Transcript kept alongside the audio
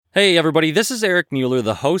Hey everybody, this is Eric Mueller,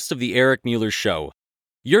 the host of The Eric Mueller Show.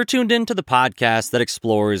 You're tuned into the podcast that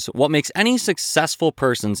explores what makes any successful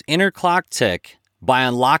person's inner clock tick by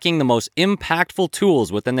unlocking the most impactful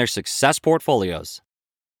tools within their success portfolios.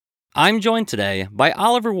 I'm joined today by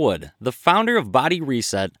Oliver Wood, the founder of Body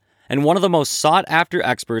Reset and one of the most sought-after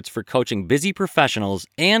experts for coaching busy professionals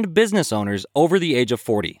and business owners over the age of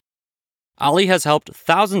 40. Olly has helped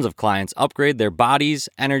thousands of clients upgrade their bodies,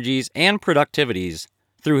 energies, and productivities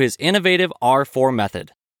through his innovative R4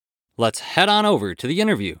 method. Let's head on over to the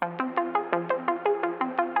interview.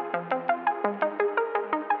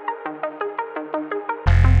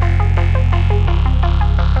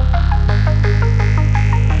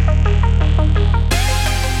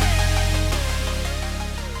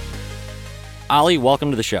 Olly,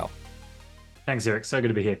 welcome to the show. Thanks, Eric. So good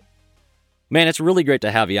to be here. Man, it's really great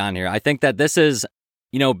to have you on here. I think that this is,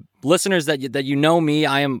 listeners that you know me,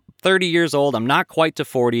 I am 30 years old. I'm not quite to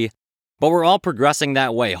 40, but we're all progressing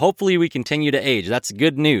that way. Hopefully we continue to age. That's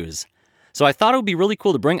good news. So I thought it would be really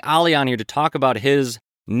cool to bring Olly on here to talk about his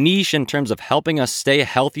niche in terms of helping us stay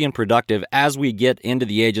healthy and productive as we get into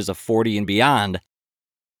the ages of 40 and beyond.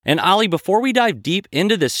 And Olly, before we dive deep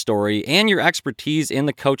into this story and your expertise in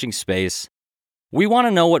the coaching space, we want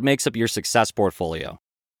to know what makes up your success portfolio.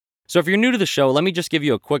 So if you're new to the show, let me just give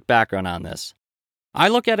you a quick background on this. I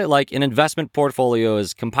look at it like an investment portfolio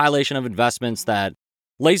is a compilation of investments that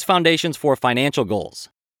lays foundations for financial goals.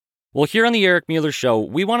 Well, here on the Eric Mueller Show,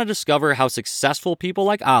 we want to discover how successful people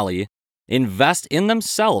like Olly invest in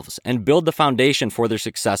themselves and build the foundation for their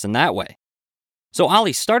success in that way. So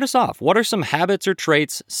Olly, start us off. What are some habits or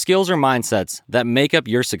traits, skills or mindsets that make up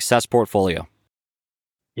your success portfolio?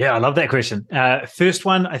 Yeah, I love that question. First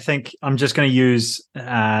one, I think I'm just going to use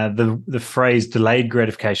the phrase delayed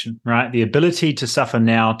gratification, right? The ability to suffer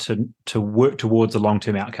now to work towards a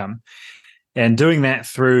long-term outcome. And doing that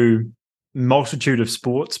through multitude of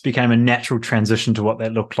sports became a natural transition to what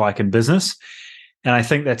that looked like in business. And I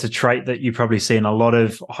think that's a trait that you probably see in a lot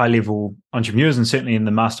of high-level entrepreneurs, and certainly in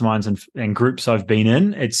the masterminds and groups I've been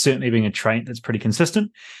in. It's certainly been a trait that's pretty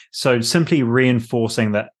consistent. So simply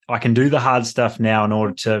reinforcing that I can do the hard stuff now in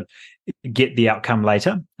order to get the outcome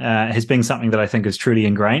later has been something that I think is truly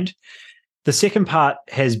ingrained. The second part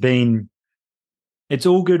has been, it's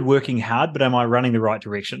all good working hard, but am I running the right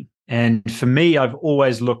direction? And for me, I've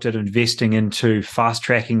always looked at investing into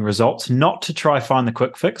fast-tracking results, not to try find the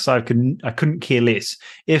quick fix. I couldn't care less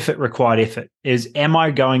if it required effort. Am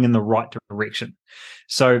I going in the right direction?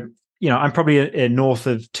 So, I'm probably north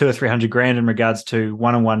of 200 or 300 grand in regards to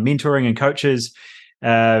one-on-one mentoring and coaches.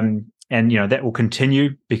 And that will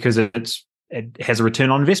continue because it has a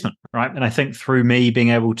return on investment, right? And I think through me being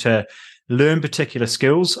able to learn particular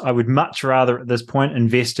skills, I would much rather at this point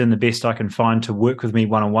invest in the best I can find to work with me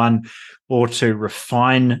one-on-one or to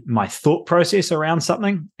refine my thought process around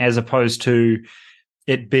something, as opposed to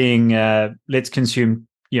it being let's consume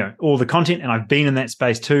all the content. And I've been in that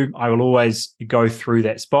space too. I will always go through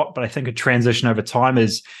that spot, but I think a transition over time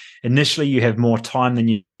is initially you have more time than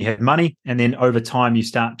you have money, and then over time you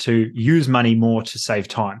start to use money more to save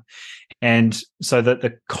time. And so that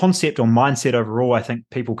the concept or mindset overall I think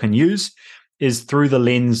people can use is through the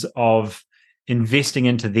lens of investing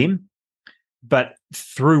into them, but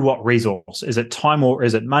through what resource? Is it time or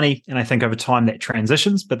is it money? And I think over time that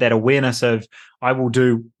transitions, but that awareness of I will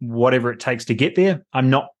do whatever it takes to get there.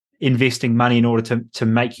 I'm not investing money in order to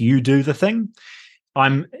make you do the thing.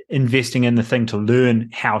 I'm investing in the thing to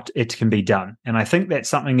learn how it can be done. And I think that's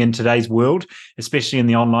something in today's world, especially in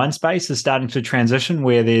the online space, is starting to transition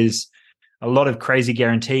where there's a lot of crazy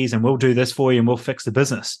guarantees and we'll do this for you and we'll fix the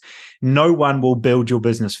business. No one will build your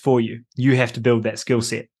business for you. You have to build that skill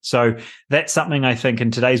set. So that's something I think in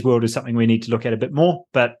today's world is something we need to look at a bit more.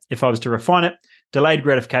 But if I was to refine it, delayed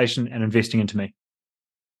gratification and investing into me.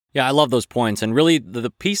 Yeah, I love those points. And really, the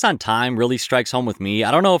piece on time really strikes home with me.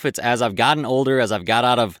 I don't know if it's as I've gotten older, as I've got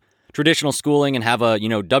out of traditional schooling and have a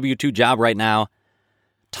W-2 job right now.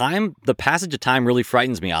 The passage of time really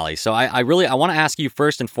frightens me, Olly. So I want to ask you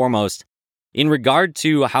first and foremost, in regard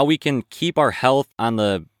to how we can keep our health on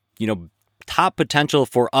the top potential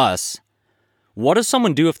for us, what does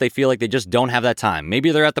someone do if they feel like they just don't have that time?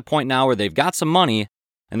 Maybe they're at the point now where they've got some money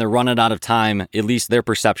and they're running out of time, at least their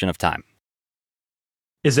perception of time.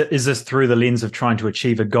 Is this through the lens of trying to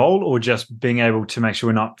achieve a goal or just being able to make sure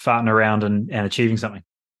we're not farting around and achieving something?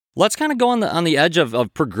 Let's kind of go on the edge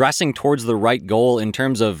of progressing towards the right goal in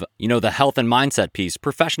terms of, the health and mindset piece,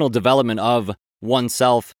 professional development of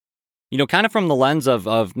oneself, kind of from the lens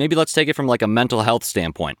of maybe let's take it from like a mental health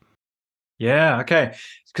standpoint. Yeah, okay.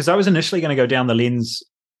 Because I was initially going to go down the lens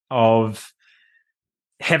of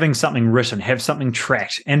having something written, have something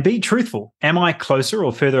tracked, and be truthful. Am I closer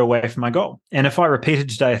or further away from my goal? And if I repeated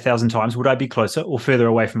today 1,000 times, would I be closer or further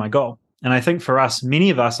away from my goal? And I think for us,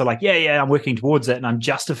 many of us are like, yeah, I'm working towards it, and I'm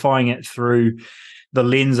justifying it through the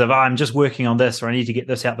lens of, I'm just working on this, or I need to get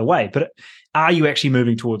this out of the way. But are you actually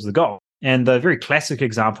moving towards the goal? And the very classic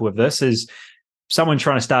example of this is someone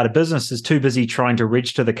trying to start a business is too busy trying to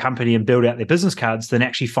register the company and build out their business cards than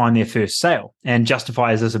actually find their first sale and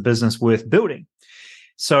justify, is this a business worth building?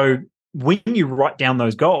 So when you write down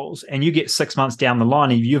those goals and you get 6 months down the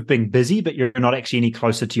line and you've been busy, but you're not actually any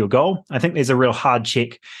closer to your goal, I think there's a real hard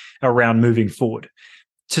check around moving forward.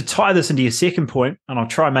 To tie this into your second point, and I'll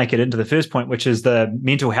try and make it into the first point, which is the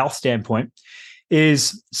mental health standpoint,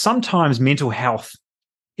 is sometimes mental health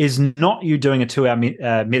is not you doing a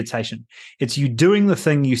 2-hour meditation. It's you doing the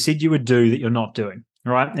thing you said you would do that you're not doing,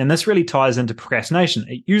 right? And this really ties into procrastination.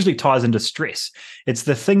 It usually ties into stress. It's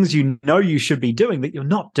the things you know you should be doing that you're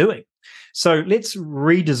not doing. So let's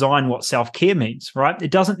redesign what self-care means, right?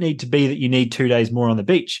 It doesn't need to be that you need 2 days more on the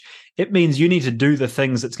beach. It means you need to do the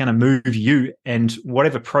things that's going to move you and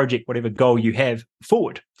whatever project, whatever goal you have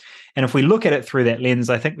forward. And if we look at it through that lens,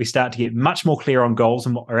 I think we start to get much more clear on goals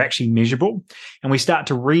and what are actually measurable. And we start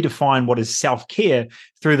to redefine what is self-care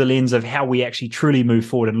through the lens of how we actually truly move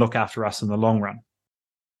forward and look after us in the long run.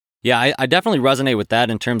 Yeah, I definitely resonate with that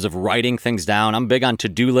in terms of writing things down. I'm big on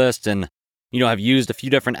to-do lists and, I've used a few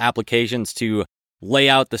different applications to lay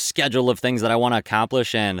out the schedule of things that I want to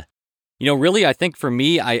accomplish. And, really, I think for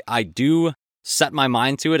me, I do set my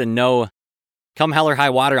mind to it and know, come hell or high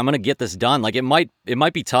water, I'm going to get this done. Like it might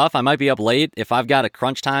be tough. I might be up late if I've got a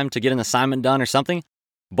crunch time to get an assignment done or something,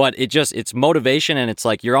 but it's motivation. And it's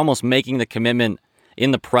like, you're almost making the commitment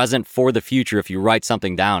in the present for the future if you write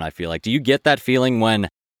something down, I feel like. Do you get that feeling when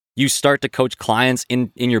you start to coach clients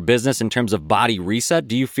in your business in terms of body reset?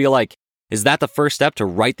 Do you feel like, is that the first step to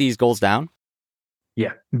write these goals down?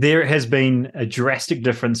 Yeah, there has been a drastic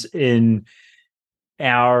difference in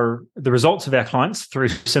the results of our clients through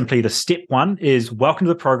simply the step one is welcome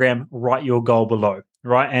to the program, write your goal below,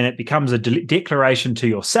 right? And it becomes a declaration to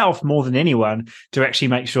yourself more than anyone to actually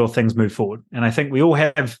make sure things move forward. And I think we all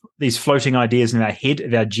have these floating ideas in our head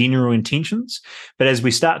of our general intentions, but as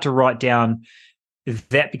we start to write down,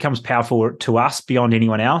 that becomes powerful to us beyond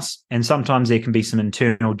anyone else. And sometimes there can be some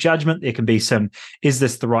internal judgment. There can be some, is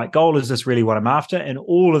this the right goal? Is this really what I'm after? And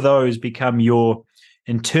all of those become your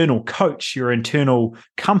internal coach, your internal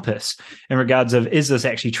compass in regards of, is this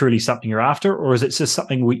actually truly something you're after, or is it just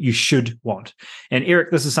something you should want? And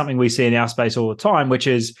Eric, this is something we see in our space all the time, which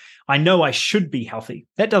is, I know I should be healthy.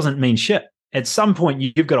 That doesn't mean shit. At some point,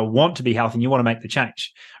 you've got to want to be healthy and you want to make the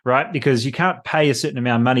change, right? Because you can't pay a certain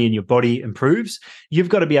amount of money and your body improves. You've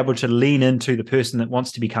got to be able to lean into the person that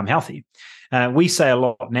wants to become healthy. We say a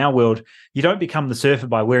lot in our world, you don't become the surfer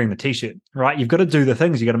by wearing the t-shirt, right? You've got to do the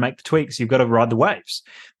things. You've got to make the tweaks. You've got to ride the waves.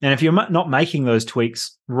 And if you're not making those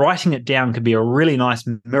tweaks, writing it down could be a really nice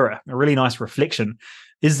mirror, a really nice reflection.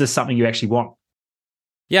 Is this something you actually want?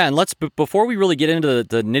 Yeah, and before we really get into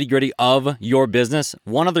the nitty-gritty of your business,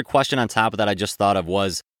 one other question on top of that I just thought of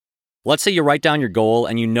was, let's say you write down your goal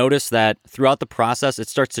and you notice that throughout the process, it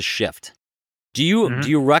starts to shift. Do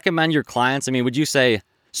you recommend your clients, would you say,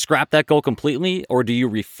 scrap that goal completely, or do you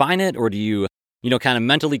refine it, or do you, kind of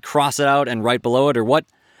mentally cross it out and write below it, or what?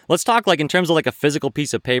 Let's talk like in terms of like a physical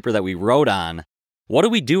piece of paper that we wrote on. What do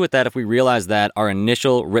we do with that if we realize that our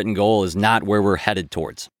initial written goal is not where we're headed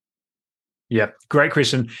towards? Yeah, great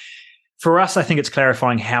question. For us, I think it's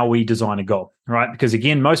clarifying how we design a goal, right? Because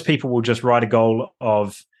again, most people will just write a goal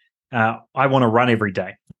of, I want to run every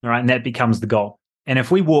day, right? And that becomes the goal. And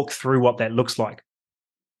if we walk through what that looks like,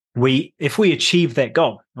 if we achieve that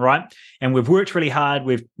goal, right, and we've worked really hard,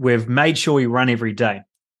 we've made sure we run every day.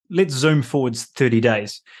 Let's zoom forwards 30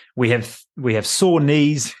 days. We have sore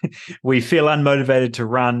knees, we feel unmotivated to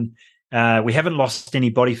run. We haven't lost any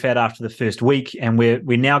body fat after the first week, and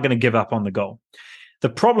we're now going to give up on the goal. The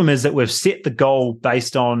problem is that we've set the goal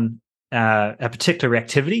based on a particular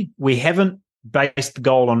activity. We haven't based the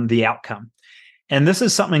goal on the outcome. And this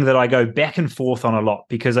is something that I go back and forth on a lot,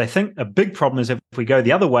 because I think a big problem is if we go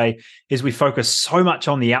the other way, is we focus so much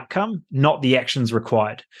on the outcome, not the actions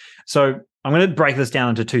required. So I'm going to break this down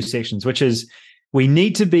into two sections, which is we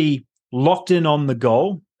need to be locked in on the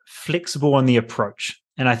goal, flexible on the approach.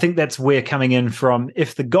 And I think that's where coming in from,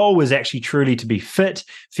 if the goal was actually truly to be fit,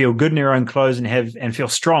 feel good in your own clothes and feel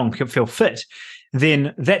strong, feel fit,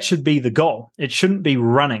 then that should be the goal. It shouldn't be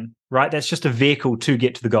running, right? That's just a vehicle to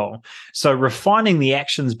get to the goal. So refining the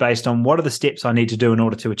actions based on what are the steps I need to do in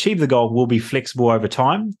order to achieve the goal will be flexible over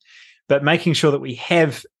time, but making sure that we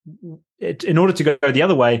have, in order to go the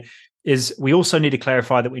other way, is we also need to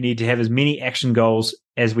clarify that we need to have as many action goals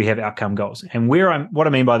as we have outcome goals. And what I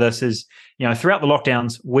mean by this is, throughout the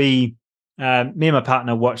lockdowns, me and my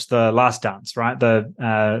partner watched The Last Dance, right?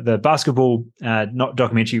 The basketball not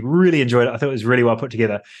documentary. Really enjoyed it. I thought it was really well put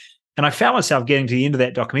together. And I found myself getting to the end of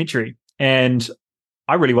that documentary, and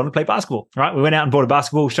I really wanted to play basketball, right? We went out and bought a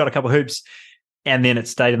basketball, shot a couple of hoops, and then it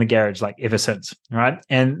stayed in the garage like ever since, right?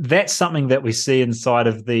 And that's something that we see inside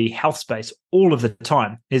of the health space all of the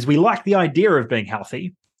time, is we like the idea of being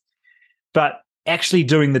healthy, but actually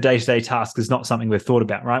doing the day-to-day task is not something we've thought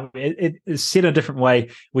about, right? It is said a different way.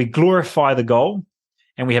 We glorify the goal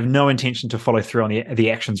and we have no intention to follow through on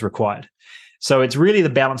the actions required. So it's really the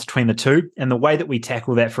balance between the two. And the way that we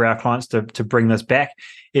tackle that for our clients to bring this back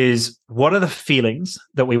is, what are the feelings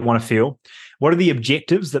that we want to feel? What are the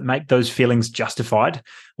objectives that make those feelings justified?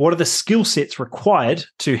 What are the skill sets required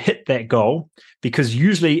to hit that goal? Because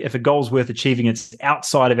usually if a goal is worth achieving, it's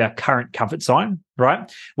outside of our current comfort zone,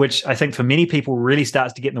 right? Which I think for many people really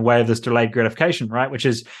starts to get in the way of this delayed gratification, right? Which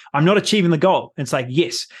is, I'm not achieving the goal. It's like,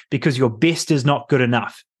 yes, because your best is not good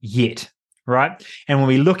enough yet, right? And when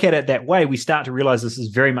we look at it that way, we start to realize this is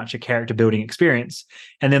very much a character building experience.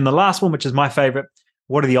 And then the last one, which is my favorite,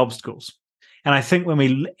 what are the obstacles? And I think when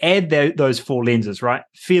we add those four lenses, right?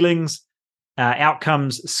 Feelings,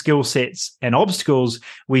 outcomes, skill sets, and obstacles,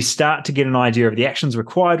 we start to get an idea of the actions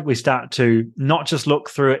required. We start to not just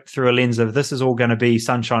look through it through a lens of this is all going to be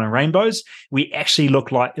sunshine and rainbows. We actually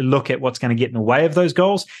look at what's going to get in the way of those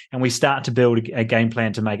goals, and we start to build a game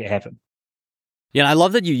plan to make it happen. Yeah, and I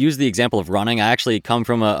love that you use the example of running. I actually come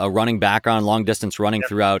from a running background, long distance running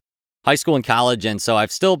throughout high school and college, and so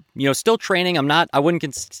I've still training. I wouldn't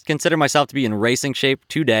consider myself to be in racing shape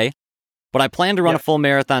today, but I plan to run a full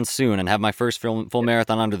marathon soon and have my first full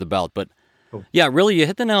marathon under the belt. But yeah, really, you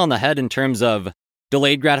hit the nail on the head in terms of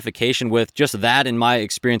delayed gratification with just that. In my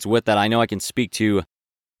experience with that, I know I can speak to,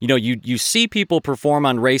 you see people perform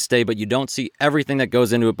on race day, but you don't see everything that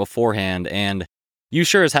goes into it beforehand, and you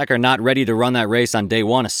sure as heck are not ready to run that race on day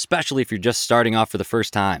one, especially if you're just starting off for the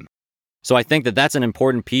first time. So I think that that's an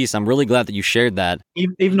important piece. I'm really glad that you shared that.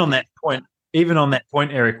 Even on that point,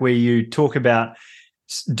 Eric, where you talk about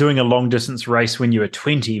doing a long distance race when you were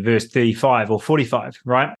 20 versus 35 or 45,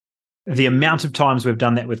 right? The amount of times we've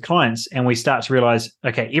done that with clients, and we start to realize,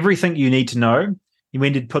 okay, everything you need to know, you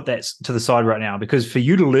need to put that to the side right now, because for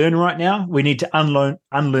you to learn right now, we need to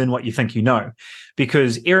unlearn what you think you know.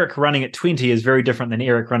 Because Eric running at 20 is very different than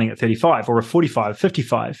Eric running at 35 or a 45,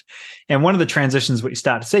 55. And one of the transitions we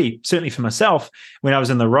start to see, certainly for myself, when I was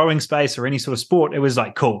in the rowing space or any sort of sport, it was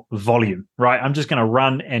like, cool, volume, right? I'm just going to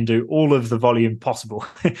run and do all of the volume possible.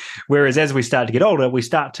 Whereas as we start to get older, we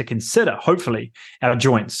start to consider, hopefully, our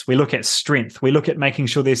joints. We look at strength. We look at making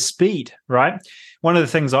sure there's speed, right? One of the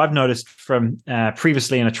things I've noticed from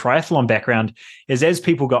previously in a triathlon background is, as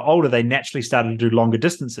people got older, they naturally started to do longer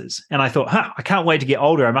distances. And I thought, I can't wait to get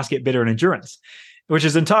older. I must get better in endurance, which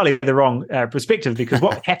is entirely the wrong perspective, because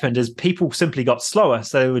what happened is people simply got slower,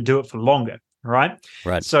 so they would do it for longer, right?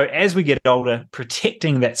 So as we get older,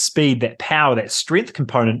 protecting that speed, that power, that strength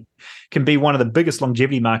component can be one of the biggest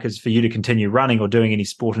longevity markers for you to continue running or doing any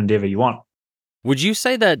sport endeavor you want. Would you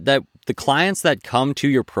say that the clients that come to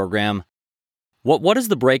your program, what is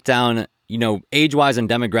the breakdown, age-wise and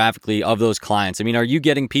demographically of those clients? I mean, are you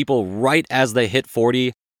getting people right as they hit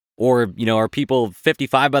 40, or, are people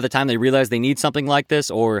 55 by the time they realize they need something like this?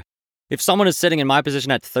 Or if someone is sitting in my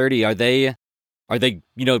position at 30, are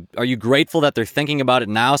you grateful that they're thinking about it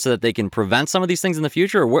now so that they can prevent some of these things in the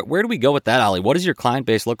future? Or where do we go with that, Olly? What does your client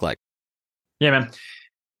base look like? Yeah, man.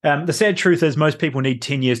 The sad truth is most people need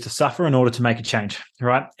 10 years to suffer in order to make a change,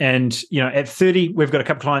 right? And, at 30, we've got a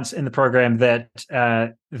couple of clients in the program that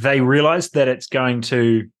they realize that it's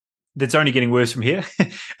only getting worse from here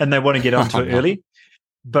and they want to get onto it early.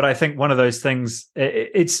 But I think one of those things,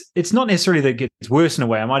 it's not necessarily that it gets worse in a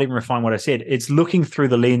way. I might even refine what I said. It's looking through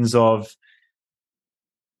the lens of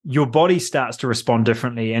your body starts to respond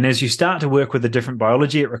differently. And as you start to work with a different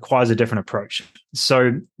biology, it requires a different approach.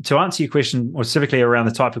 So to answer your question more specifically around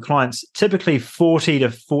the type of clients, typically 40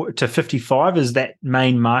 to 55 is that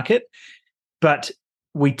main market. But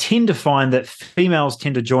we tend to find that females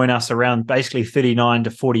tend to join us around basically 39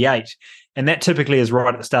 to 48. And that typically is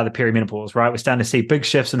right at the start of the perimenopause, right? We're starting to see big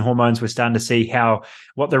shifts in hormones. We're starting to see how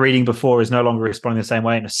what they're eating before is no longer responding the same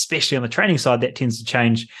way. And especially on the training side, that tends to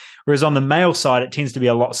change. Whereas on the male side, it tends to be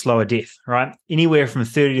a lot slower death, right? Anywhere from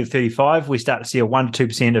 30 to 35, we start to see a 1% to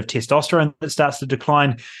 2% of testosterone that starts to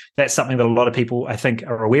decline. That's something that a lot of people, I think,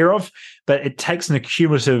 are aware of. But it takes an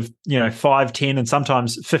accumulative, 5, 10, and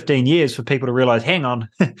sometimes 15 years for people to realize, hang on,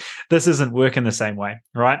 this isn't working the same way,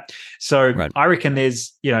 right? So I reckon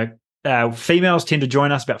there's, females tend to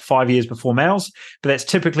join us about 5 years before males, but that's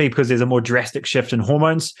typically because there's a more drastic shift in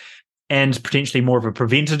hormones and potentially more of a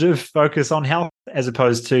preventative focus on health, as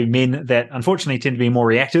opposed to men that unfortunately tend to be more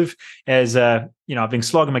reactive. As I've been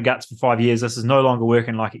slogging my guts for 5 years. This is no longer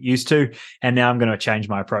working like it used to, and now I'm going to change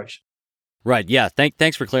my approach. Right. Yeah.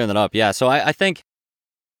 Thanks for clearing that up. Yeah. So I think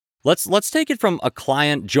let's take it from a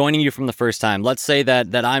client joining you from the first time. Let's say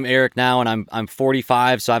that I'm Eric now, and I'm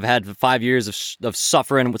 45, so I've had 5 years of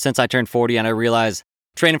suffering since I turned 40, and I realize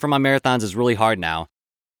training for my marathons is really hard now.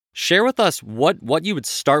 Share with us what you would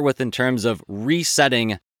start with in terms of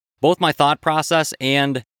resetting both my thought process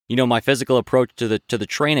and, my physical approach to the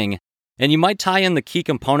training. And you might tie in the key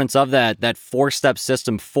components of that 4-step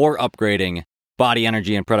system for upgrading body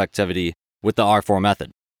energy and productivity with the R4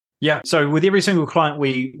 method. Yeah. So with every single client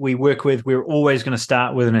we work with, we're always going to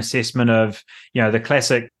start with an assessment of, the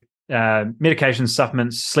classic medications,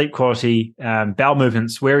 supplements, sleep quality, bowel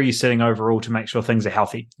movements. Where are you sitting overall to make sure things are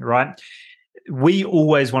healthy, right? We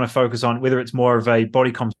always want to focus on whether it's more of a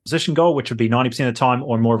body composition goal, which would be 90% of the time,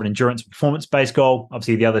 or more of an endurance performance-based goal.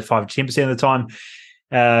 Obviously, the other 5 to 10% of the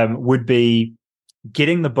time would be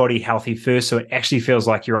getting the body healthy first, so it actually feels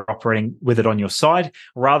like you're operating with it on your side,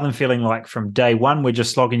 rather than feeling like from day one we're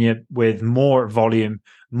just slogging you with more volume,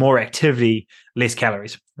 more activity, less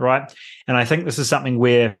calories, right? And I think this is something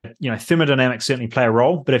where thermodynamics certainly play a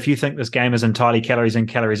role, but if you think this game is entirely calories in,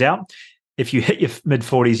 calories out, if you hit your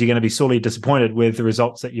mid-40s, you're going to be sorely disappointed with the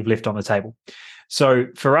results that you've left on the table. So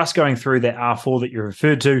for us, going through that R4 that you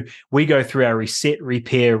referred to, we go through our reset,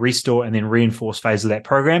 repair, restore, and then reinforce phase of that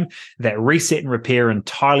program. That reset and repair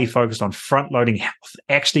entirely focused on front-loading health,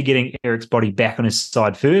 actually getting Eric's body back on his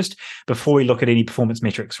side first before we look at any performance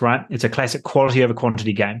metrics, right? It's a classic quality over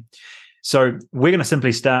quantity game. So we're going to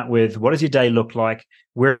simply start with, what does your day look like?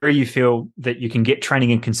 Where do you feel that you can get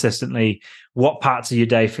training in consistently? What parts of your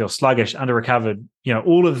day feel sluggish, under-recovered?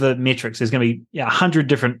 All of the metrics. There's going to be 100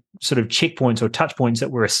 different sort of checkpoints or touch points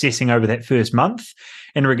that we're assessing over that first month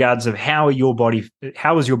in regards of how is your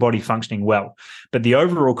body functioning well. But the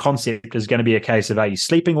overall concept is going to be a case of, are you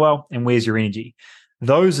sleeping well and where's your energy?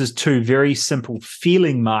 Those as 2 very simple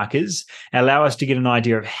feeling markers allow us to get an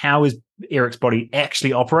idea of how is Eric's body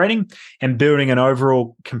actually operating, and building an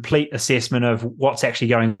overall complete assessment of what's actually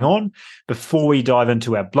going on before we dive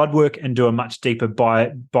into our blood work and do a much deeper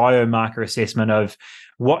biomarker assessment of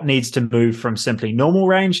what needs to move from simply normal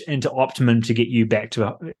range into optimum to get you back to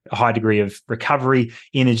a high degree of recovery,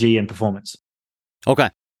 energy, and performance.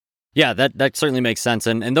 Okay. Yeah, that certainly makes sense.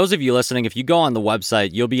 And those of you listening, if you go on the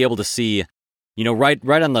website, you'll be able to see,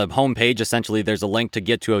 right on the homepage, essentially, there's a link to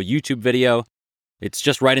get to a YouTube video. It's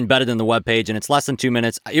just right embedded in the webpage, and it's less than 2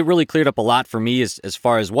 minutes. It really cleared up a lot for me as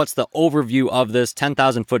far as what's the overview of this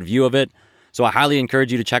 10,000-foot view of it. So I highly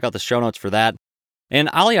encourage you to check out the show notes for that. And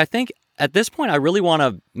Olly, I think at this point, I really want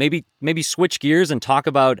to maybe switch gears and talk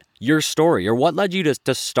about your story, or what led you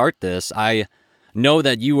to start this. I know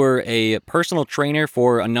that you were a personal trainer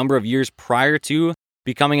for a number of years prior to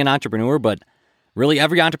becoming an entrepreneur, but really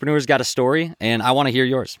every entrepreneur's got a story, and I want to hear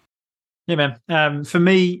yours. Yeah, man. For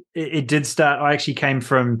me, it did start. I actually came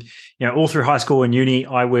from, all through high school and uni,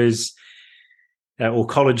 I was, or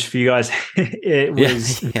college for you guys, it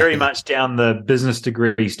was very much down the business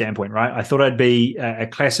degree standpoint, right? I thought I'd be a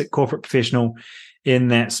classic corporate professional in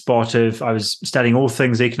that spot of, I was studying all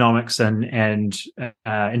things economics and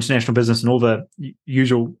international business and all the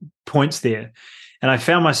usual points there. And I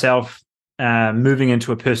found myself moving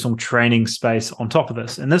into a personal training space on top of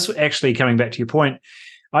this. And this actually, coming back to your point,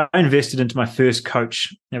 I invested into my first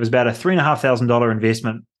coach. It was about a $3,500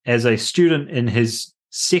 investment as a student in his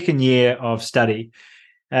second year of study,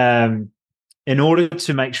 in order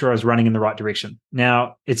to make sure I was running in the right direction.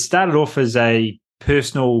 Now, it started off as a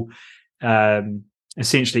personal,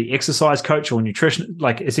 essentially exercise coach or nutrition,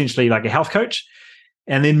 essentially like a health coach,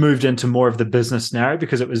 and then moved into more of the business scenario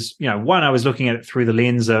because it was, one, I was looking at it through the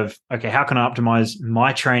lens of, okay, how can I optimize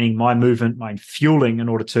my training, my movement, my fueling in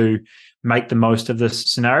order to make the most of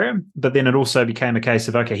this scenario? But then it also became a case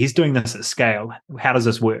of, okay, he's doing this at scale. How does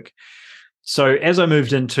this work? So as I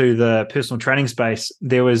moved into the personal training space,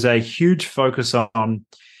 there was a huge focus on,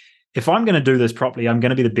 if I'm going to do this properly, I'm going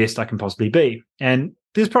to be the best I can possibly be. And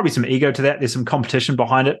there's probably some ego to that. There's some competition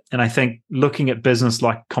behind it. And I think looking at business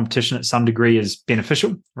like competition at some degree is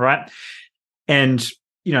beneficial, right? And,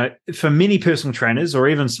 for many personal trainers or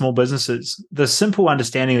even small businesses, the simple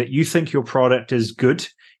understanding that you think your product is good,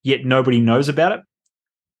 yet nobody knows about it,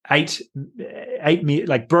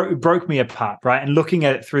 broke me apart, right? And looking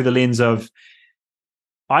at it through the lens of,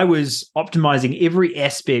 I was optimizing every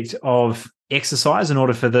aspect of exercise in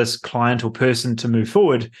order for this client or person to move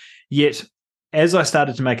forward, yet as I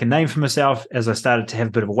started to make a name for myself, as I started to have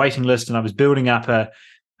a bit of a waiting list and I was building up a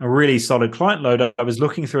really solid client load, I was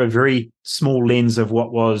looking through a very small lens of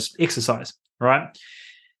what was exercise, right?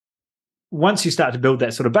 Once you start to build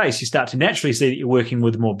that sort of base, you start to naturally see that you're working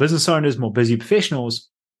with more business owners, more busy professionals.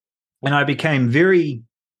 And I became very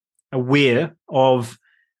aware of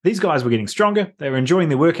these guys were getting stronger. They were enjoying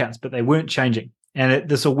their workouts, but they weren't changing. And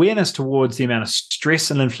this awareness towards the amount of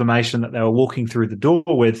stress and inflammation that they were walking through the door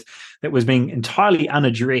with that was being entirely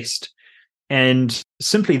unaddressed and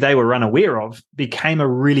simply they were unaware of became a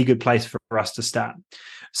really good place for us to start.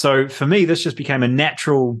 So for me, this just became a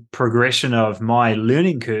natural progression of my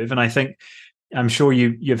learning curve. And I think, I'm sure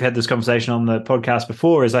you've had this conversation on the podcast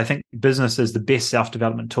before, is I think business is the best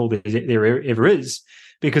self-development tool there ever is,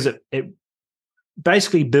 because it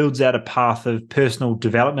basically builds out a path of personal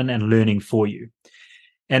development and learning for you.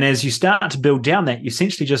 And as you start to build down that, you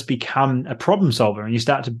essentially just become a problem solver and you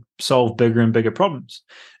start to solve bigger and bigger problems.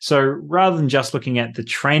 So rather than just looking at the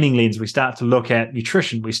training lens, we start to look at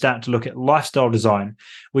nutrition. We start to look at lifestyle design.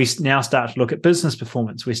 We now start to look at business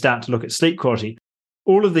performance. We start to look at sleep quality.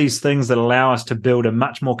 All of these things that allow us to build a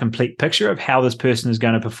much more complete picture of how this person is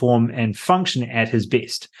going to perform and function at his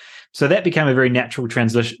best. So that became a very natural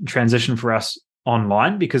transition for us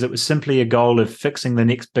online, because it was simply a goal of fixing the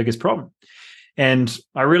next biggest problem. And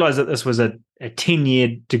I realized that this was a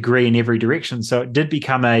 10-year degree in every direction. So it did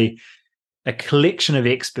become a collection of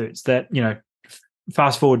experts that,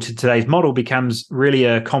 fast forward to today's model, becomes really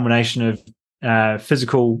a combination of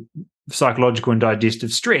physical, psychological, and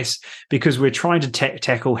digestive stress, because we're trying to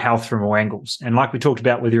tackle health from all angles. And like we talked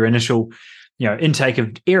about with your initial intake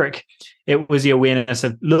of Eric, it was the awareness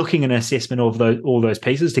of looking at an assessment of all those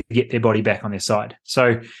pieces to get their body back on their side.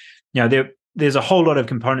 So, there's a whole lot of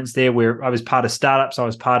components there where I was part of startups, I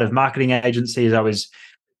was part of marketing agencies, I was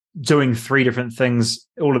doing 3 different things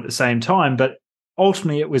all at the same time. But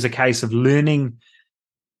ultimately, it was a case of learning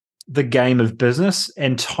the game of business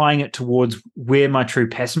and tying it towards where my true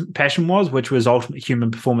passion was, which was ultimate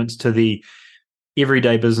human performance to the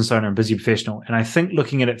everyday business owner and busy professional. And I think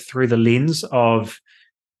looking at it through the lens of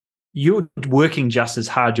you're working just as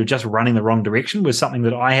hard, you're just running the wrong direction, was something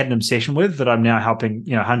that I had an obsession with, that I'm now helping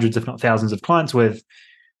hundreds, if not thousands, of clients with.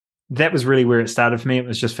 That was really where it started for me. It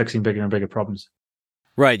was just fixing bigger and bigger problems.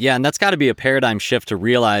 Right, yeah, and that's got to be a paradigm shift to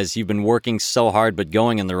realize you've been working so hard but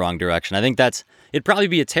going in the wrong direction. I think it'd probably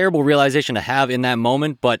be a terrible realization to have in that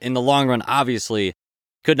moment, but in the long run, obviously,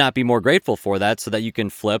 could not be more grateful for that, so that you can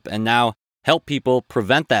flip and now help people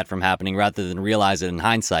prevent that from happening rather than realize it in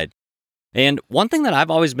hindsight. And one thing that I've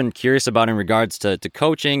always been curious about in regards to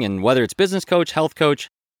coaching, and whether it's business coach, health coach,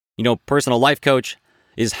 personal life coach,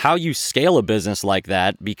 is how you scale a business like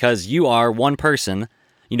that, because you are one person.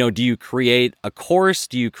 Do you create a course?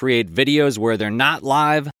 Do you create videos where they're not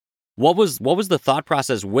live? What was the thought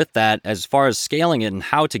process with that as far as scaling it and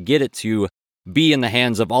how to get it to be in the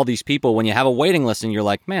hands of all these people when you have a waiting list and you're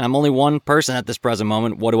like, man, I'm only one person at this present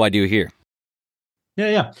moment. What do I do here?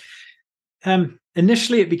 Yeah.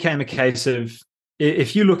 Initially, it became a case of,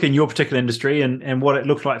 if you look in your particular industry, and what it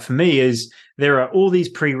looked like for me is there are all these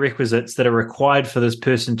prerequisites that are required for this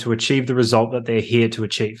person to achieve the result that they're here to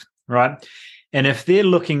achieve, right? And if they're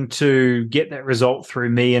looking to get that result through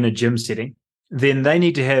me in a gym setting, then they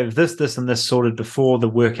need to have this, and this sorted before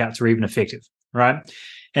the workouts are even effective, right?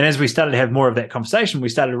 And as we started to have more of that conversation, we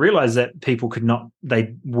started to realize that people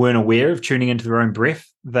they weren't aware of tuning into their own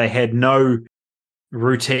breath. They had no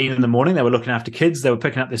routine in the morning. They were looking after kids. They were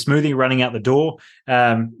picking up their smoothie, running out the door,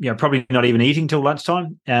 probably not even eating till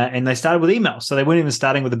lunchtime. And they started with emails. So they weren't even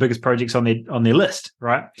starting with the biggest projects on their list,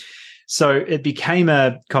 right? So it became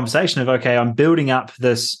a conversation of, okay, I'm building up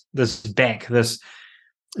this bank, this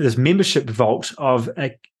membership vault of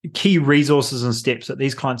key resources and steps that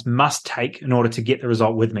these clients must take in order to get the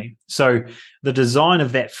result with me. So the design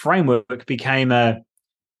of that framework became a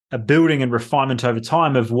building and refinement over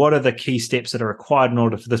time of what are the key steps that are required in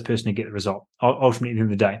order for this person to get the result, ultimately, at the end of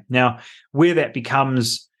the day. Now, where that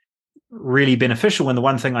becomes really beneficial, and the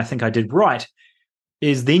one thing I think I did right,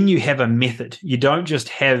 is then you have a method. You don't just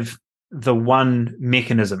have the one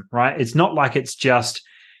mechanism, right? It's not like it's just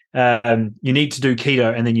you need to do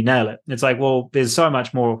keto and then you nail it. It's like, well, there's so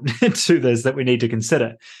much more to this that we need to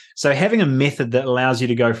consider. So having a method that allows you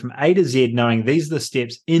to go from A to Z, knowing these are the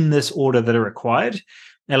steps in this order that are required,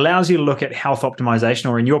 allows you to look at health optimization,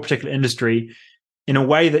 or in your particular industry, in a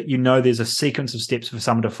way that there's a sequence of steps for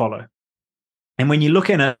someone to follow. And when you look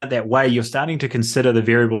at it that way, you're starting to consider the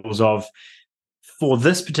variables of, for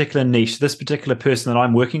this particular niche, this particular person that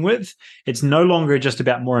I'm working with, it's no longer just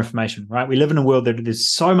about more information, right? We live in a world that there's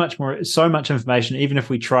so much information. Even if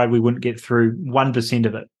we tried, we wouldn't get through 1%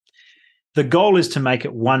 of it. The goal is to make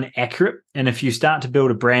it one, accurate. And if you start to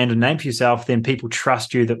build a brand and name for yourself, then people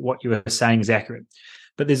trust you that what you are saying is accurate.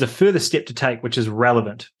 But there's a further step to take, which is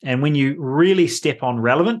relevant. And when you really step on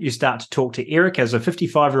relevant, you start to talk to Eric as a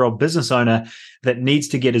 55-year-old business owner that needs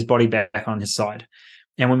to get his body back on his side.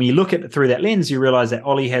 And when you look at it through that lens, you realize that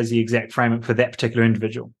Olly has the exact framework for that particular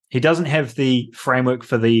individual. He doesn't have the framework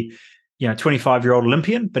for the 25-year-old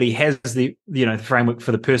Olympian, but he has the framework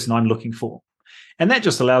for the person I'm looking for. And that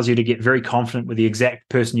just allows you to get very confident with the exact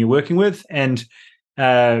person you're working with. And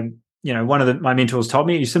one of my mentors told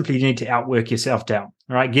me, you simply need to outwork yourself down,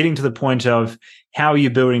 right? Getting to the point of how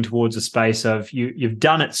you're building towards a space of you've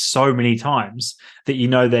done it so many times that you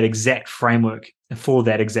know that exact framework for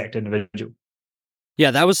that exact individual.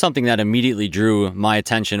 Yeah, that was something that immediately drew my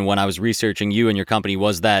attention when I was researching you and your company,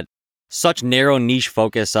 was that such narrow niche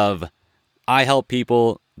focus of, I help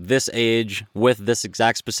people this age with this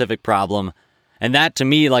exact specific problem. And that, to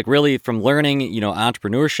me, like, really from learning,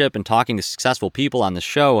 entrepreneurship and talking to successful people on the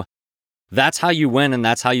show, that's how you win and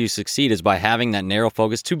that's how you succeed, is by having that narrow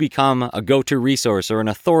focus to become a go-to resource or an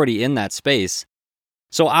authority in that space.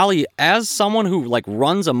 So, Olly, as someone who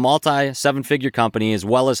runs a multi-seven-figure company as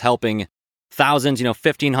well as helping thousands,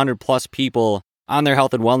 1,500 plus people on their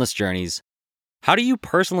health and wellness journeys, how do you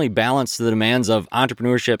personally balance the demands of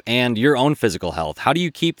entrepreneurship and your own physical health? How do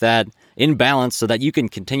you keep that in balance so that you can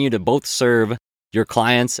continue to both serve your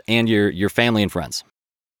clients and your family and friends?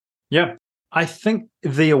 Yeah, I think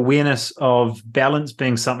the awareness of balance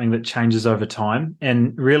being something that changes over time,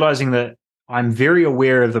 and realizing that I'm very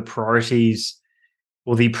aware of the priorities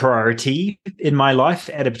or the priority in my life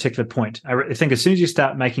at a particular point. I think as soon as you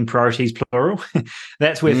start making priorities plural,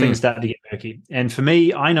 that's where things start to get murky. And for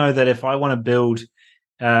me, I know that if I want to build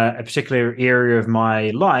a particular area of my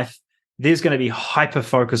life, there's going to be hyper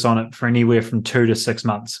focus on it for anywhere from 2 to 6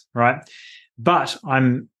 months, right? But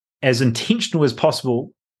I'm as intentional as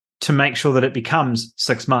possible to make sure that it becomes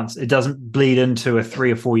 6 months. It doesn't bleed into a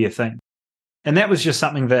 3 or 4 year thing. And that was just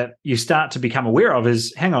something that you start to become aware of,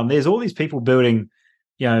 is, hang on, there's all these people building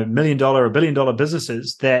 $1 million or $1 billion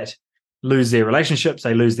businesses that lose their relationships,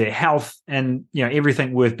 they lose their health, and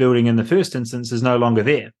everything worth building in the first instance is no longer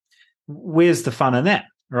there. Where's the fun in that,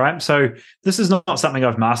 right? So this is not something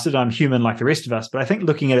I've mastered. I'm human like the rest of us, but I think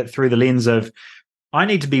looking at it through the lens of, I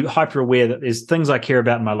need to be hyper aware that there's things I care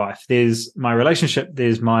about in my life. There's my relationship,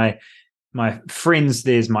 there's my friends,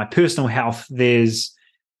 there's my personal health, there's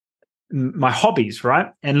my hobbies, right?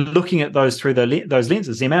 And looking at those through those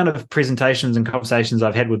lenses, the amount of presentations and conversations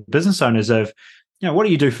I've had with business owners of, what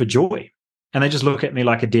do you do for joy? And they just look at me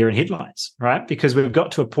like a deer in headlights, right? Because we've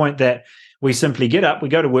got to a point that we simply get up, we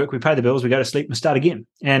go to work, we pay the bills, we go to sleep, and start again.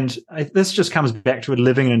 And this just comes back to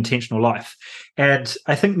living an intentional life. And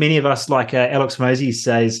I think many of us, like Alex Mosey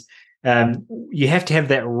says, you have to have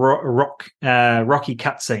that rocky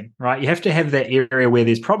cutscene, right? You have to have that area where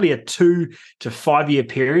there's probably a 2 to 5 year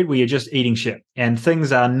period where you're just eating shit and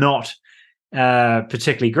things are not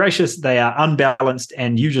particularly gracious. They are unbalanced,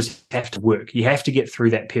 and you just have to work. You have to get through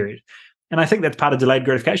that period. And I think that's part of delayed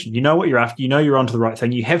gratification. You know what you're after. You know you're onto the right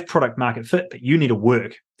thing. You have product market fit, but you need to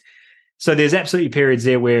work. So there's absolutely periods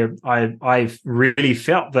there where I've really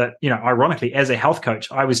felt that, ironically, as a health coach,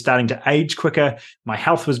 I was starting to age quicker. My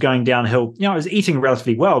health was going downhill. I was eating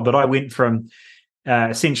relatively well, but I went from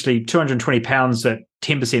essentially 220 pounds at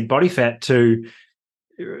 10% body fat to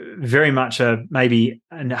very much maybe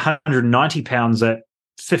 190 pounds at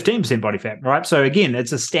 15% body fat, right? So again,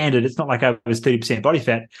 it's a standard. It's not like I was 30% body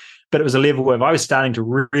fat, but it was a level where I was starting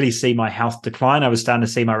to really see my health decline. I was starting to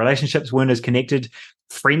see my relationships weren't as connected.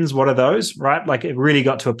 Friends, what are those, right? Like, it really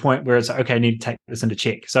got to a point where it's like, okay, I need to take this into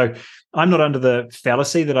check. So I'm not under the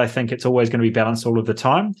fallacy that I think it's always going to be balanced all of the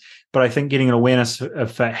time, but I think getting an awareness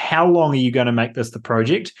of how long are you going to make this the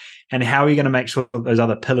project, and how are you going to make sure that those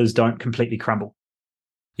other pillars don't completely crumble.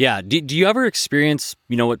 Yeah. Do you ever experience,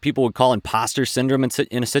 what people would call imposter syndrome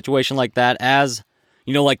in a situation like that, as,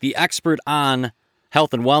 like the expert on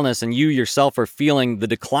health and wellness, and you yourself are feeling the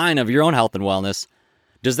decline of your own health and wellness?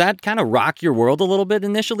 Does that kind of rock your world a little bit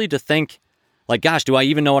initially, to think, like, gosh, do I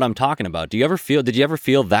even know what I'm talking about? Did you ever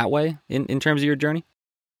feel that way in terms of your journey?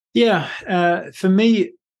 Yeah. For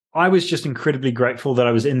me, I was just incredibly grateful that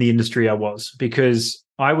I was in the industry I was, because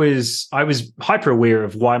I was hyper aware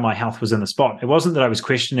of why my health was in the spot. It wasn't that I was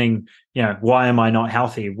questioning, why am I not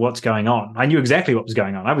healthy? What's going on? I knew exactly what was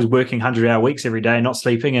going on. I was working 100-hour weeks every day, not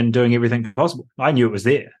sleeping, and doing everything possible. I knew it was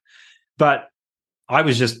there. But I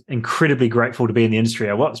was just incredibly grateful to be in the industry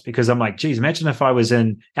I was, because I'm like, geez, imagine if I was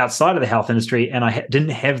outside of the health industry and I didn't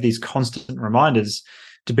have these constant reminders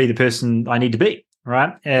to be the person I need to be,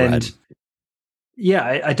 right? And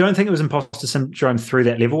Yeah, I don't think it was imposter syndrome through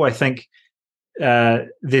that level. I think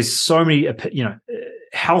there's so many,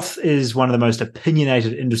 health is one of the most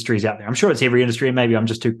opinionated industries out there. I'm sure it's every industry, and maybe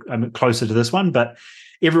I'm closer to this one, but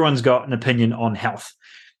everyone's got an opinion on health.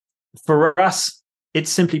 For us, it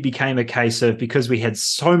simply became a case of, because we had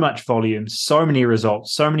so much volume, so many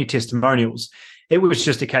results, so many testimonials, it was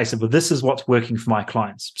just a case of, well, this is what's working for my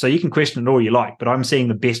clients. So you can question it all you like, but I'm seeing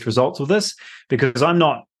the best results with this because I'm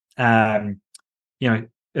not,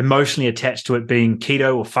 emotionally attached to it being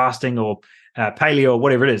keto or fasting or paleo or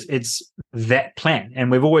whatever it is. It's that plan.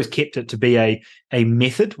 And we've always kept it to be a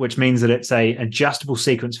method, which means that it's a adjustable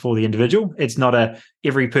sequence for the individual. It's not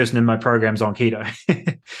every person in my program's on keto.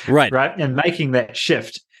 Right. Right. And making that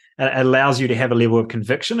shift allows you to have a level of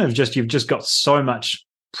conviction of you've just got so much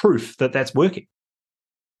proof that that's working.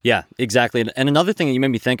 Yeah, exactly. And another thing that you made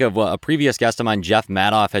me think of, a previous guest of mine, Jeff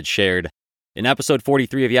Madoff, had shared in episode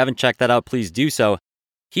 43. If you haven't checked that out, please do so.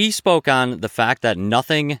 He spoke on the fact that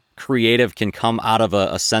nothing creative can come out of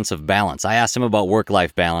a sense of balance. I asked him about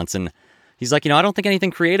work-life balance, and he's like, I don't think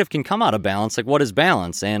anything creative can come out of balance. Like, what is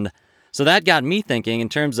balance? And so that got me thinking in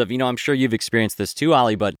terms of, I'm sure you've experienced this too,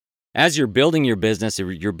 Olly, but as you're building your business,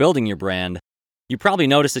 you're building your brand, you probably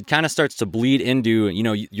notice it kind of starts to bleed into,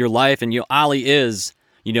 your life. And Olly is,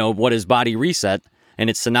 what is Body Reset, and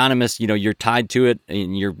it's synonymous, you're tied to it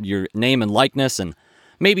in your name and likeness. And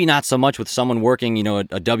maybe not so much with someone working,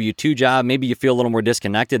 a W-2 job. Maybe you feel a little more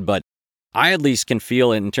disconnected, but I at least can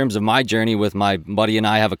feel it in terms of my journey with my buddy and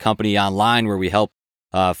I have a company online where we help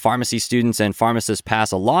pharmacy students and pharmacists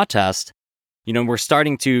pass a law test. We're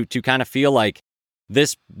starting to kind of feel like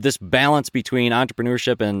this balance between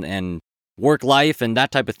entrepreneurship and work life and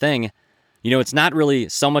that type of thing. It's not really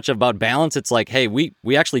so much about balance. It's like, hey, we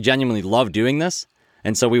actually genuinely love doing this.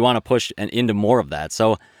 And so we want to push into more of that.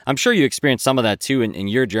 So I'm sure you experienced some of that too in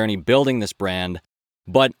your journey building this brand.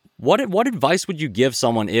 But what advice would you give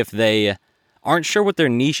someone if they aren't sure what their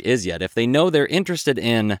niche is yet? If they know they're interested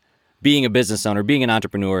in being a business owner, being an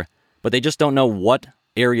entrepreneur, but they just don't know what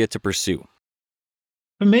area to pursue?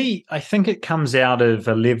 For me, I think it comes out of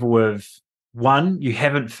a level of, one, you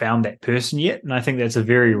haven't found that person yet. And I think that's a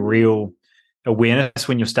very real awareness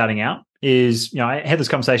when you're starting out. I had this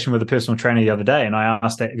conversation with a personal trainer the other day, and I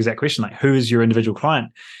asked that exact question, like, who is your individual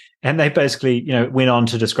client? And they basically, went on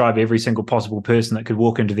to describe every single possible person that could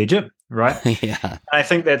walk into their gym, right? Yeah. And I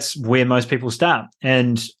think that's where most people start.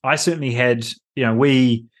 And I certainly had,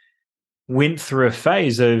 we went through a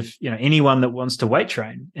phase of, anyone that wants to weight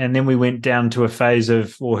train. And then we went down to a phase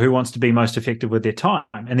of, well, who wants to be most effective with their time?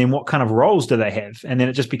 And then what kind of roles do they have? And then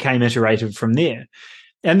it just became iterative from there.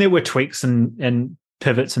 And there were tweaks and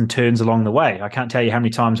pivots and turns along the way. I can't tell you how many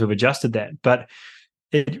times we've adjusted that, but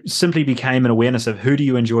it simply became an awareness of who do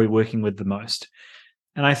you enjoy working with the most.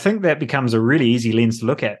 And I think that becomes a really easy lens to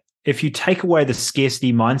look at. If you take away the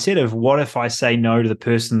scarcity mindset of what if I say no to the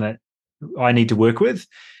person that I need to work with,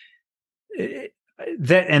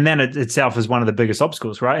 that itself is one of the biggest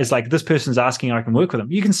obstacles, right? It's like, this person's asking, I can work with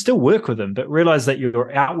them. You can still work with them, but realize that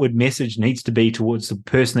your outward message needs to be towards the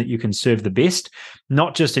person that you can serve the best,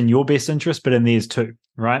 not just in your best interest, but in theirs too,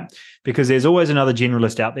 right? Because there's always another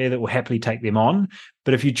generalist out there that will happily take them on.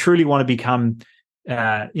 But if you truly want to become,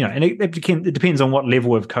 and it depends on what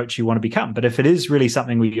level of coach you want to become. But if it is really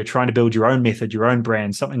something where you're trying to build your own method, your own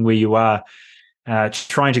brand, something where you are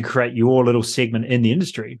trying to create your little segment in the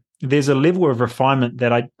industry, there's a level of refinement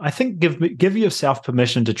that I think give yourself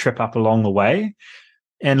permission to trip up along the way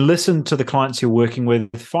and listen to the clients you're working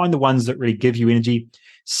with, find the ones that really give you energy,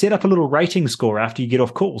 set up a little rating score after you get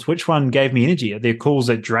off calls. Which one gave me energy? Are there calls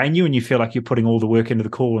that drain you and you feel like you're putting all the work into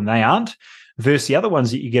the call and they aren't, versus the other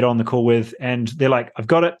ones that you get on the call with and they're like, I've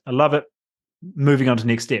got it, I love it, moving on to the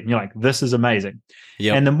next step. And you're like, this is amazing.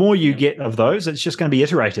 Yep. And the more you get of those, it's just going to be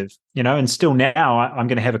iterative, and still now I'm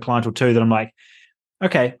going to have a client or two that I'm like,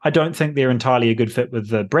 okay, I don't think they're entirely a good fit with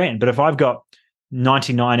the brand. But if I've got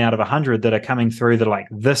 99 out of 100 that are coming through that are like,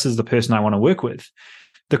 this is the person I want to work with,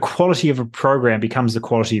 the quality of a program becomes the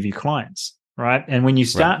quality of your clients, right? And when you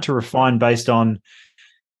start to refine based on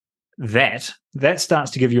that starts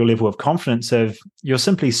to give you a level of confidence of you're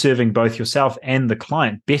simply serving both yourself and the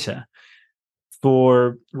client better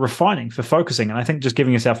for refining, for focusing. And I think just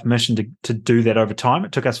giving yourself permission to do that over time.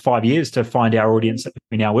 It took us 5 years to find our audience that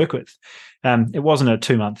we now work with. It wasn't a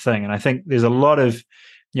 2-month thing. And I think there's a lot of,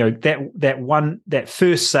 that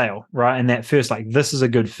first sale, right? And that first, like, this is a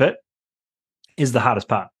good fit is the hardest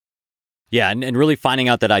part. Yeah, and really finding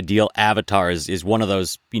out that ideal avatar is one of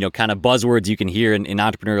those, kind of buzzwords you can hear in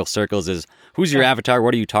entrepreneurial circles is, who's your avatar?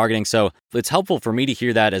 What are you targeting? So it's helpful for me to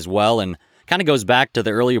hear that as well. And kind of goes back to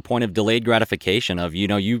the earlier point of delayed gratification of, you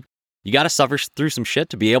you got to suffer through some shit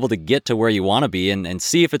to be able to get to where you want to be and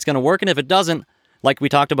see if it's going to work. And if it doesn't, like we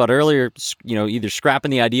talked about earlier, either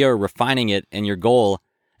scrapping the idea or refining it in your goal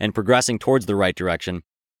and progressing towards the right direction.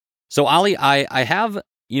 So Olly, I have,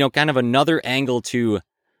 kind of another angle to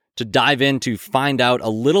dive in to find out a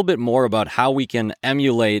little bit more about how we can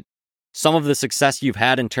emulate some of the success you've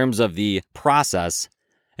had in terms of the process.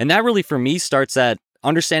 And that really, for me, starts at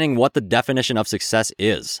understanding what the definition of success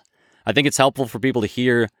is. I think it's helpful for people to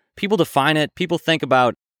hear, people define it, people think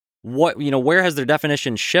about where has their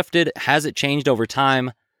definition shifted? Has it changed over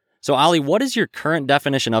time? So Olly, what is your current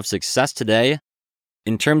definition of success today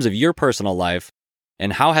in terms of your personal life,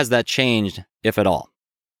 and how has that changed, if at all?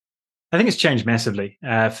 I think it's changed massively.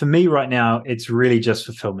 For me right now, it's really just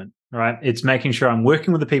fulfillment, right? It's making sure I'm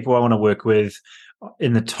working with the people I want to work with,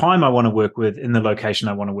 in the time I want to work with, in the location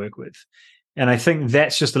I want to work with. And I think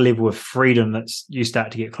that's just a level of freedom that you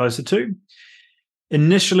start to get closer to.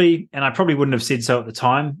 Initially, and I probably wouldn't have said so at the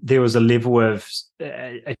time, there was a level of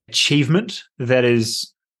achievement that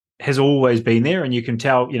has always been there. And you can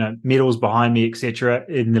tell, medals behind me, etc.,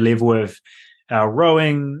 in the level of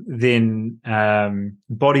rowing, then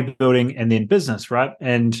bodybuilding, and then business, right?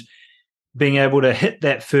 And being able to hit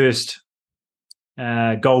that first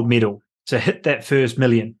gold medal, to hit that first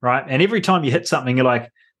million, right? And every time you hit something, you're like,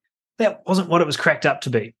 that wasn't what it was cracked up to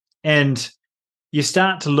be. And you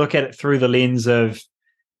start to look at it through the lens of,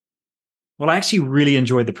 well, I actually really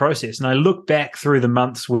enjoyed the process. And I look back through the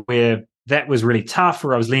months where that was really tough,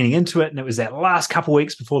 where I was leaning into it, and it was that last couple of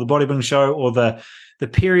weeks before the bodybuilding show, or the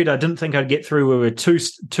period I didn't think I'd get through where we were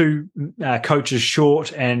two coaches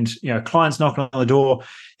short, and clients knocking on the door.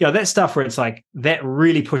 That stuff where it's like that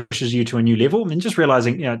really pushes you to a new level. And just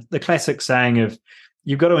realizing, the classic saying of,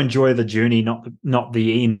 you've got to enjoy the journey, not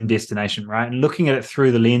the end destination, right? And looking at it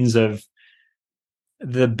through the lens of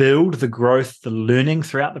the build, the growth, the learning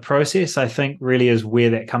throughout the process, I think really is where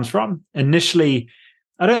that comes from. Initially,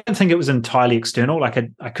 I don't think it was entirely external. Like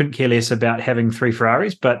I couldn't care less about having 3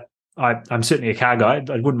 Ferraris, but I'm certainly a car guy.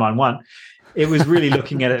 I wouldn't mind one. It was really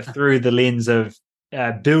looking at it through the lens of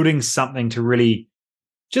building something to really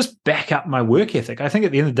just back up my work ethic. I think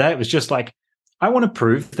at the end of the day, it was just like, I want to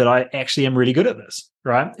prove that I actually am really good at this,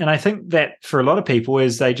 right? And I think that for a lot of people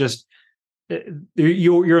is they just,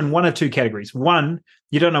 you're in one of two categories. One,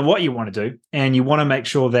 you don't know what you want to do, and you want to make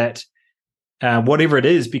sure that whatever it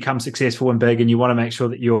is becomes successful and big, and you want to make sure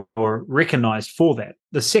that you're recognized for that.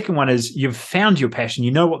 The second one is you've found your passion.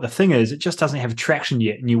 You know what the thing is. It just doesn't have traction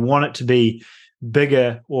yet, and you want it to be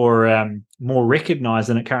bigger or more recognized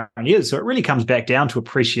than it currently is. So it really comes back down to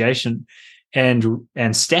appreciation and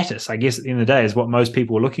status, I guess, at the end of the day, is what most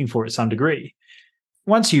people are looking for at some degree.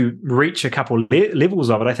 Once you reach a couple levels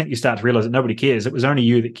of it, I think you start to realize that nobody cares. It was only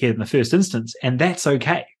you that cared in the first instance, and that's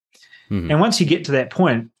okay. Mm-hmm. And once you get to that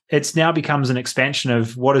point, it now becomes an expansion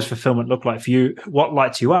of what does fulfillment look like for you, what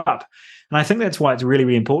lights you up. And I think that's why it's really,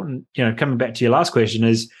 really important, coming back to your last question,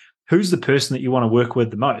 is who's the person that you want to work with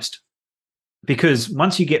the most? Because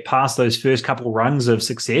once you get past those first couple rungs of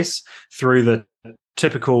success through the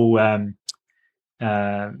typical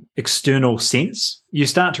external sense, you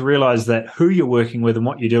start to realize that who you're working with and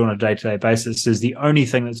what you do on a day-to-day basis is the only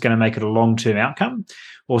thing that's going to make it a long-term outcome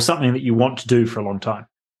or something that you want to do for a long time.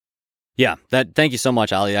 Yeah, thank you so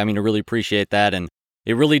much, Olly. I really appreciate that. And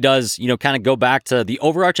it really does, kind of go back to the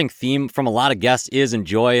overarching theme from a lot of guests is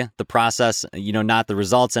enjoy the process, not the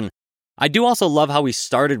results. And I do also love how we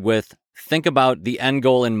started with think about the end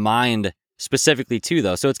goal in mind specifically too,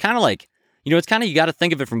 though. So it's kind of like, you got to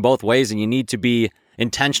think of it from both ways, and you need to be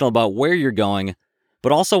intentional about where you're going.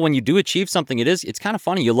 But also when you do achieve something, it's kind of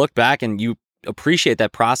funny. You look back and you appreciate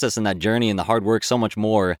that process and that journey and the hard work so much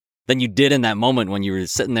more than you did in that moment when you were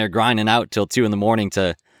sitting there grinding out till 2 a.m.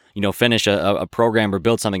 to, finish a program or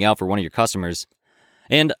build something out for one of your customers.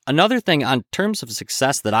 And another thing on terms of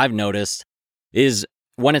success that I've noticed is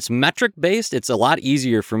when it's metric based, it's a lot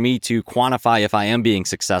easier for me to quantify if I am being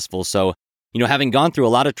successful. So, having gone through a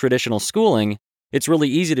lot of traditional schooling, it's really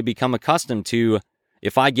easy to become accustomed to,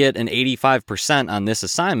 if I get an 85% on this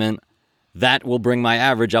assignment, that will bring my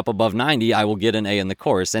average up above 90. I will get an A in the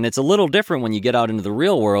course. And it's a little different when you get out into the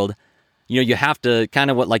real world. You have to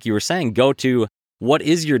kind of, like you were saying, go to what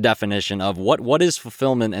is your definition of what is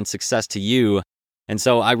fulfillment and success to you. And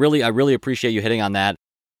so I really appreciate you hitting on that.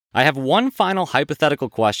 I have one final hypothetical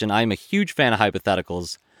question. I am a huge fan of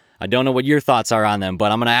hypotheticals. I don't know what your thoughts are on them,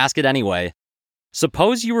 but I'm going to ask it anyway.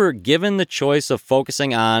 Suppose you were given the choice of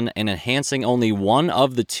focusing on and enhancing only one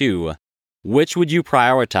of the two. Which would you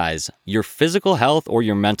prioritize, your physical health or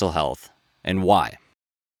your mental health, and why?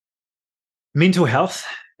 Mental health.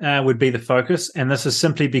 would be the focus. And this is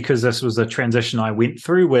simply because this was a transition I went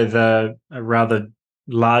through with a rather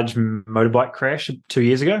large motorbike crash 2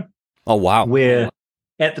 years ago. Oh, wow. Where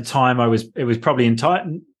at the time it was probably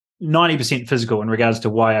 90% physical in regards to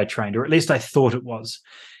why I trained, or at least I thought it was.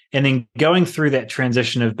 And then going through that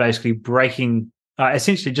transition of basically breaking,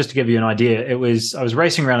 essentially, just to give you an idea, I was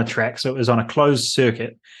racing around a track, so it was on a closed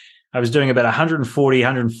circuit. I was doing about 140,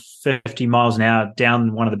 150 miles an hour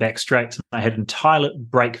down one of the back straights, and I had entire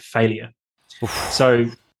brake failure. So,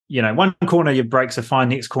 one corner your brakes are fine,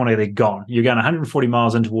 next corner they're gone. You're going 140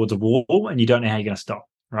 miles in towards a wall, and you don't know how you're going to stop,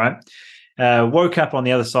 right? Woke up on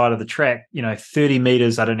the other side of the track, 30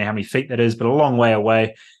 meters, I don't know how many feet that is, but a long way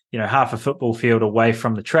away, half a football field away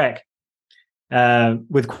from the track,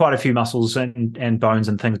 with quite a few muscles and bones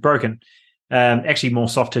and things broken, actually more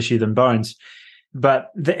soft tissue than bones.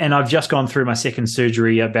 And I've just gone through my second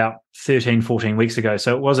surgery about 13, 14 weeks ago.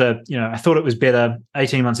 So it was I thought it was better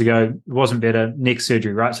 18 months ago. It wasn't better, next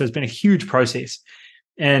surgery, right? So it's been a huge process.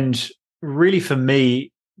 And really for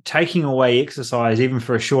me, taking away exercise, even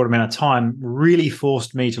for a short amount of time, really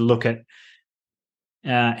forced me to look at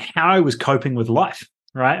how I was coping with life,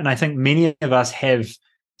 right? And I think many of us have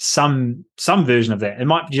some version of that. It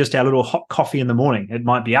might be just our little hot coffee in the morning. It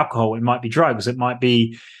might be alcohol. It might be drugs. It might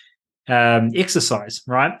be exercise,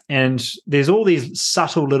 right? And there's all these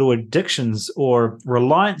subtle little addictions or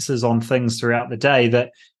reliances on things throughout the day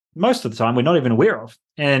that most of the time we're not even aware of.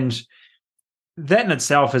 And that in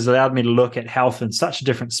itself has allowed me to look at health in such a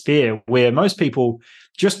different sphere, where most people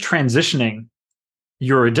just transitioning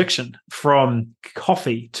your addiction from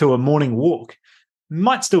coffee to a morning walk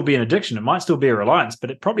might still be an addiction. It might still be a reliance,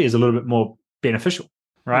 but it probably is a little bit more beneficial,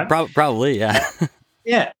 right? Probably, yeah.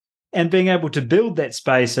 Yeah. And being able to build that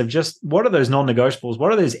space of just what are those non-negotiables?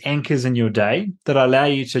 What are those anchors in your day that allow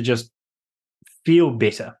you to just feel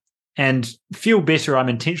better? And feel better, I'm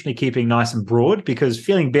intentionally keeping nice and broad, because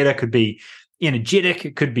feeling better could be energetic,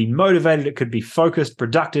 it could be motivated, it could be focused,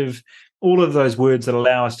 productive, all of those words that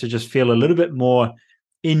allow us to just feel a little bit more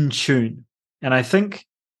in tune. And I think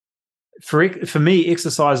for me,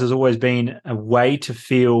 exercise has always been a way to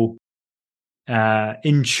feel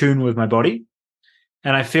in tune with my body.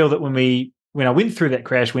 And I feel that when I went through that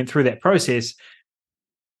crash, went through that process,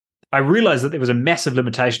 I realized that there was a massive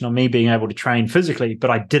limitation on me being able to train physically, but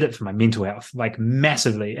I did it for my mental health, like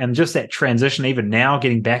massively. And just that transition, even now,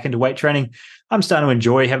 getting back into weight training, I'm starting to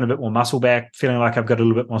enjoy having a bit more muscle back, feeling like I've got a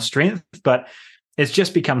little bit more strength, but it's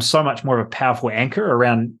just become so much more of a powerful anchor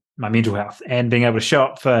around my mental health and being able to show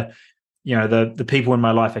up for, the people in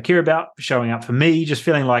my life I care about, showing up for me, just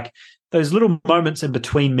feeling like those little moments in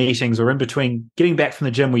between meetings or in between getting back from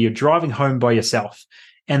the gym where you're driving home by yourself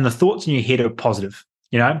and the thoughts in your head are positive,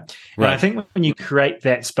 Right. And I think when you create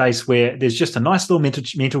that space where there's just a nice little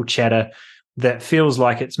mental chatter that feels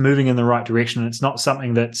like it's moving in the right direction, and it's not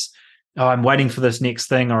something that's, oh, I'm waiting for this next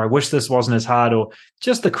thing, or I wish this wasn't as hard, or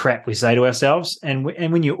just the crap we say to ourselves. And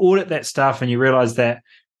when you audit that stuff and you realize that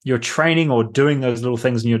you're training or doing those little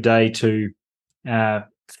things in your day to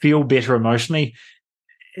feel better emotionally,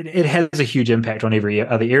 it has a huge impact on every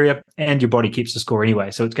other area, and your body keeps the score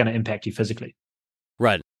anyway, so it's going to impact you physically.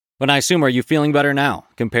 Right. But I assume, are you feeling better now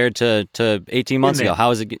compared to 18 months ago?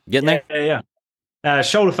 How is it getting there? Yeah.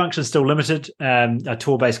 Shoulder function is still limited. I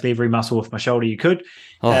tore basically every muscle off my shoulder you could.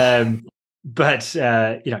 But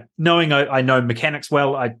knowing I know mechanics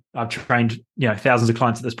well, I've trained thousands of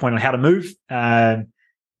clients at this point on how to move. I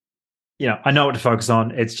know what to focus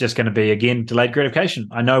on. It's just going to be, again, delayed gratification.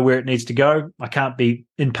 I know where it needs to go. I can't be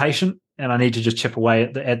impatient, and I need to just chip away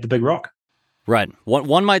at the big rock. Right.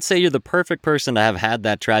 One might say you're the perfect person to have had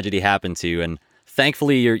that tragedy happen to, and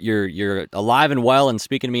thankfully you're alive and well and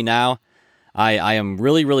speaking to me now. I am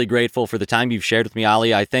really, really grateful for the time you've shared with me,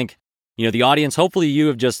 Olly. I think, the audience, hopefully you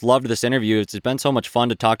have just loved this interview. It's been so much fun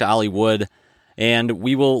to talk to Olly Wood, and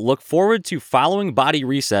we will look forward to following Body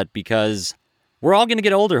Reset because we're all going to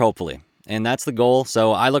get older, hopefully, and that's the goal.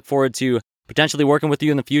 So I look forward to potentially working with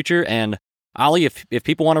you in the future. And Olly, if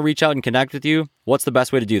people want to reach out and connect with you, what's the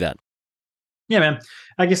best way to do that? Yeah, man.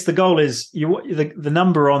 I guess the goal is the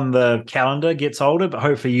number on the calendar gets older, but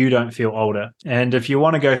hopefully you don't feel older. And if you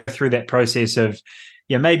want to go through that process of,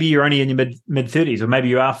 maybe you're only in your mid 30s, or maybe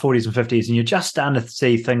you are 40s and 50s, and you're just starting to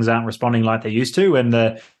see things aren't responding like they used to, and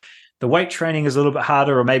the weight training is a little bit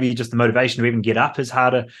harder, or maybe just the motivation to even get up is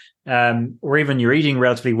harder, or even you're eating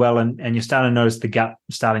relatively well and you're starting to notice the gut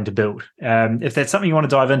starting to build. If that's something you want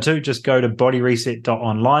to dive into, just go to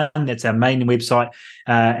bodyreset.online. That's our main website.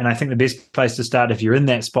 And I think the best place to start, if you're in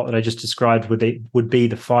that spot that I just described, would be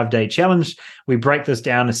the 5-day challenge. We break this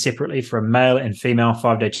down separately for a male and female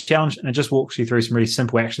 5-day challenge, and it just walks you through some really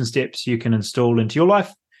simple action steps you can install into your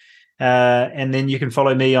life And then you can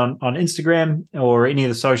follow me on Instagram or any of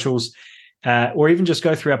the socials, or even just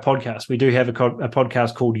go through our podcast. We do have a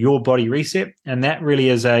podcast called Your Body Reset, and that really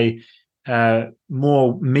is a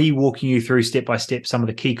more me walking you through step by step some of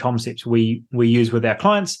the key concepts we use with our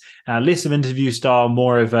clients. Less of interview style,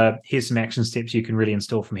 more of here's some action steps you can really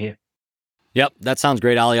install from here. Yep, that sounds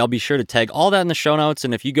great, Olly. I'll be sure to tag all that in the show notes.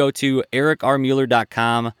 And if you go to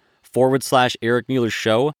erikrmueller.com/Eric Mueller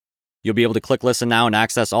Show, you'll be able to click listen now and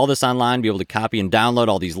access all this online, be able to copy and download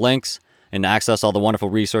all these links and access all the wonderful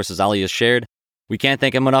resources Olly has shared. We can't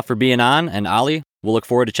thank him enough for being on. And Olly, we'll look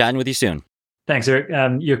forward to chatting with you soon. Thanks, Eric.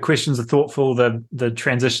 Your questions are thoughtful. The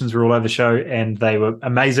transitions were all over the show, and they were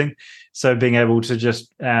amazing. So being able to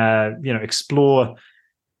just explore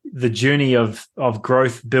the journey of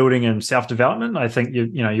growth, building, and self-development, I think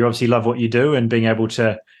you obviously love what you do, and being able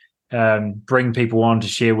to bring people on to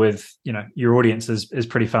share with your audience is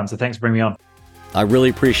pretty fun. So thanks for bringing me on. I really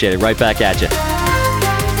appreciate it. Right back at you.